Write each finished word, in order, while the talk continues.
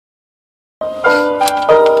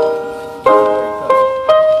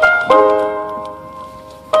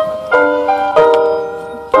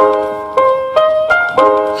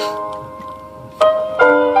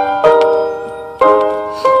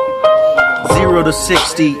0 to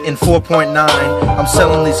 60 in 4.9. I'm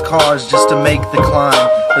selling these cars just to make the climb.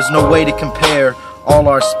 There's no way to compare all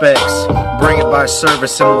our specs. Bring it by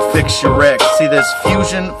service and we'll fix your wreck. See, there's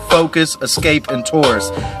Fusion, Focus, Escape, and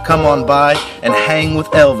Taurus. Come on by and hang with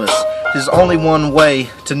Elvis. There's only one way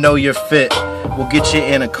to know you're fit. We'll get you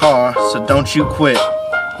in a car, so don't you quit.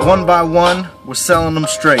 One by one, we're selling them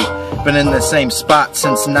straight. Been in the same spot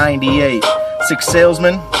since '98. 6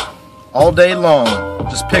 salesmen, all day long.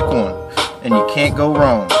 Just pick one, and you can't go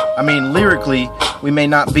wrong. I mean, lyrically, we may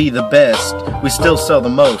not be the best. We still sell the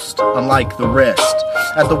most, unlike the rest.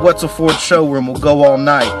 At the Wetzel Ford showroom, we'll go all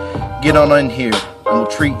night. Get on in here, and we'll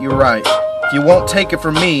treat you right. If you won't take it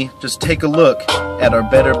from me, just take a look at our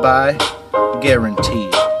Better Buy guarantee.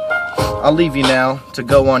 I'll leave you now to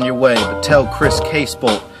go on your way, but tell Chris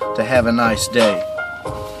Casebolt to have a nice day.